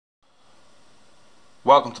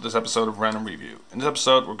Welcome to this episode of Random Review. In this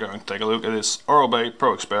episode we're going to take a look at this Oral-B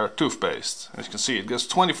Pro Expert toothpaste. As you can see, it gives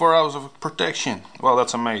 24 hours of protection. Well,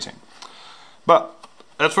 that's amazing. But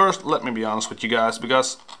at first, let me be honest with you guys,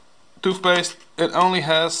 because toothpaste, it only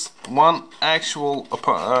has one actual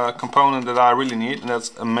component that I really need, and that's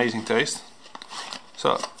amazing taste.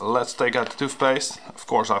 So let's take out the toothpaste. Of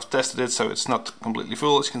course, I've tested it, so it's not completely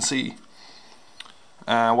full, as you can see.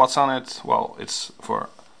 What's on it? Well, it's for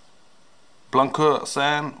Blanco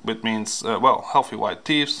San, which means well, healthy white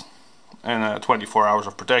teeth and 24 hours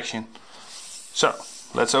of protection. So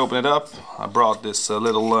let's open it up. I brought this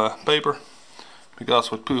little paper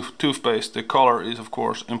because with toothpaste the color is of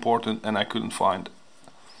course important, and I couldn't find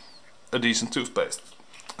a decent toothpaste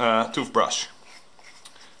toothbrush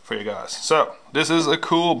for you guys. So this is a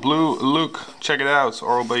cool blue look. Check it out.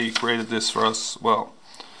 Oral-B created this for us.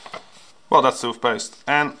 Well, that's toothpaste,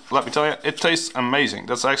 and let me tell you, it tastes amazing.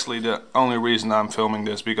 That's actually the only reason I'm filming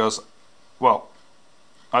this, because, well,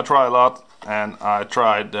 I try a lot, and I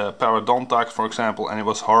tried Parodontax, for example, and it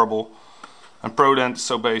was horrible. And Prodent is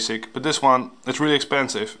so basic, but this one, it's really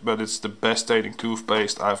expensive, but it's the best tasting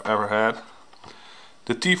toothpaste I've ever had.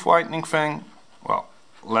 The teeth whitening thing, well,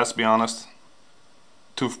 let's be honest,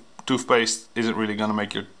 toothpaste isn't really gonna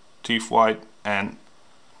make your teeth white, and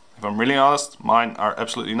if I'm really honest, mine are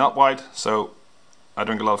absolutely not white. So I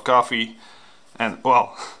drink a lot of coffee, and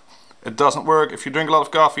well, it doesn't work. If you drink a lot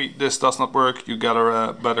of coffee, this does not work. You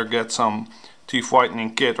gotta better get some teeth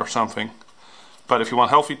whitening kit or something. But if you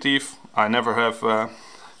want healthy teeth, I never have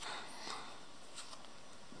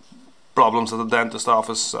problems at the dentist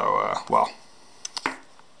office. So well,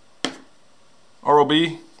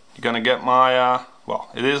 Oral-B, you're gonna get my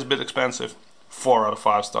well, it is a bit expensive, 4 out of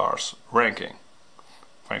 5 stars ranking.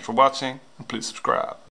 Thanks for watching, and please subscribe.